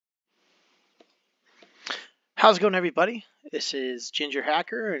How's it going, everybody? This is Ginger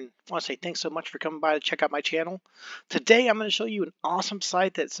Hacker, and I want to say thanks so much for coming by to check out my channel. Today I'm going to show you an awesome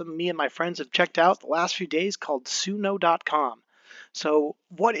site that me and my friends have checked out the last few days called Suno.com. So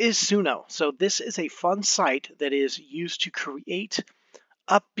what is Suno? So this is a fun site that is used to create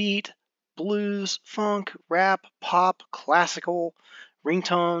upbeat, blues, funk, rap, pop, classical,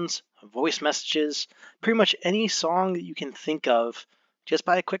 ringtones, voice messages, pretty much any song that you can think of just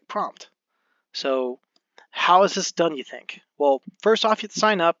by a quick prompt. So how is this done, you think? Well, first off, you have to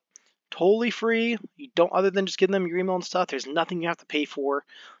sign up. Totally free. You don't, other than just giving them your email and stuff, there's nothing you have to pay for.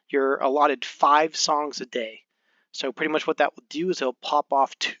 You're allotted 5 songs a day. So pretty much what that will do is it'll pop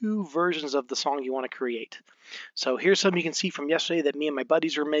off 2 versions of the song you want to create. So here's some you can see from yesterday that me and my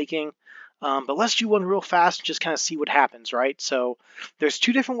buddies were making. But let's do one real fast and just kind of see what happens, right? So there's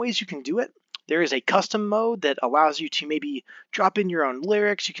 2 different ways you can do it. There is a custom mode that allows you to maybe drop in your own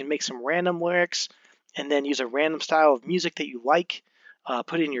lyrics. You can make some random lyrics and then use a random style of music that you like,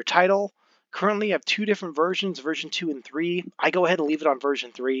 put in your title. Currently I have 2 different versions, version 2 and 3. I go ahead and leave it on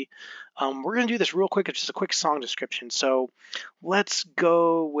version 3. We're going to do this real quick. It's just a quick song description. So let's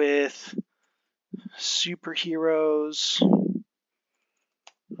go with superheroes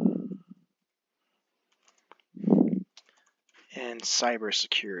and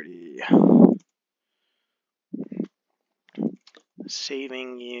cybersecurity.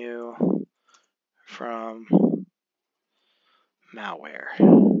 Saving you from malware.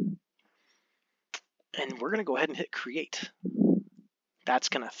 And we're going to go ahead and hit create. That's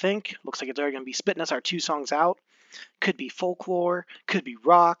going to think. Looks like it's already going to be spitting us our 2 songs out. Could be folklore, could be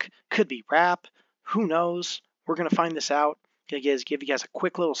rock, could be rap. Who knows? We're going to find this out. Going to give you guys a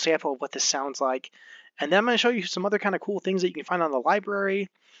quick little sample of what this sounds like. And then I'm going to show you some other kind of cool things that you can find on the library,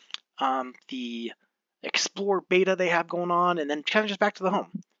 the Explore beta they have going on, and then kind of just back to the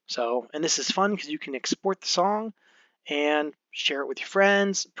home. So, and this is fun because you can export the song and share it with your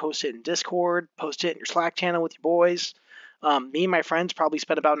friends, post it in Discord, post it in your Slack channel with your boys. Me and my friends probably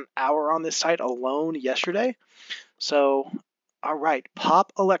spent about an hour on this site alone yesterday. So, all right,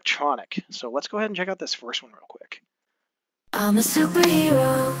 pop electronic. So let's go ahead and check out this first one real quick. I'm a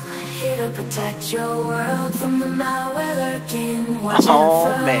superhero, here to protect your world from the malware lurking.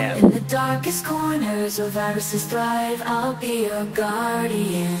 Man. In the darkest corners where viruses thrive, I'll be your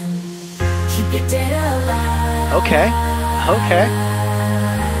guardian. Keep your data alive. Okay.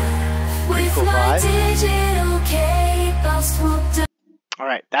 With cool my vibe. digital cape, I'll swoop down.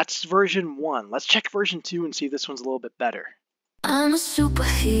 Alright, that's version 1. Let's check version 2 and see if this one's a little bit better. I'm a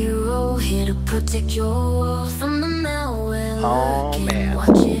superhero, here to protect your world from the malware lurking. Man. Watch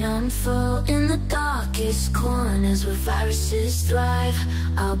it unfold in the darkest corners where viruses thrive.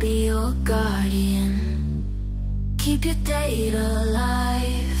 I'll be your guardian. Keep your data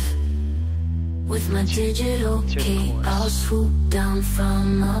alive. With my digital cape, I'll swoop down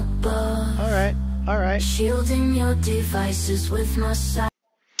from above. Alright. Shielding your devices with my side.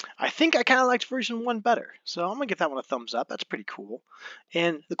 I think I kind of liked version 1 better, so I'm going to give that one a thumbs up. That's pretty cool.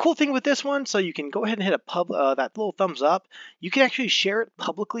 And the cool thing with this one, so you can go ahead and hit that little thumbs up. You can actually share it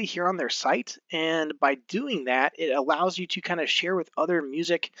publicly here on their site, and by doing that, it allows you to kind of share with other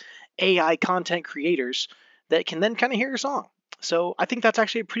music AI content creators that can then kind of hear your song. So I think that's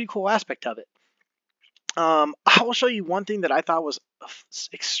actually a pretty cool aspect of it. I will show you one thing that I thought was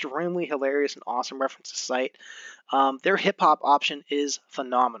extremely hilarious and awesome reference to the site. Their hip-hop option is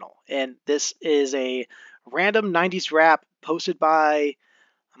phenomenal. And this is a random 90s rap posted by,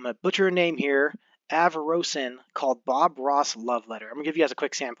 I'm going to butcher a name here, Avarosin, called Bob Ross Love Letter. I'm going to give you guys a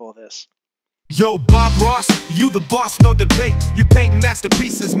quick sample of this. Yo, Bob Ross, you the boss, no debate. You paint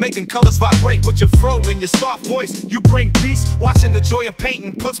masterpieces, making colors vibrate with your fro and your soft voice. You bring peace, watching the joy of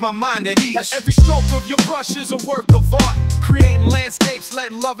painting puts my mind at ease. Every stroke of your brush is a work of art. Creating landscapes,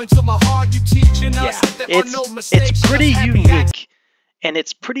 letting love into my heart. You teaching us that there are no mistakes. It's pretty unique, and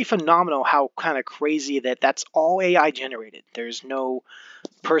it's pretty phenomenal how kind of crazy that's all AI generated. There's no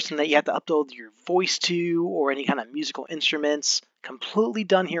person that you have to upload your voice to or any kind of musical instruments. Completely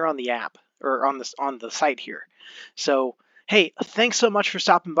done here on the app. Or on the site here. So hey, thanks so much for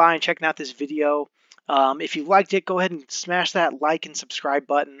stopping by and checking out this video. If you liked it, go ahead and smash that like and subscribe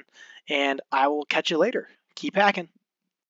button, and I will catch you later. Keep hacking.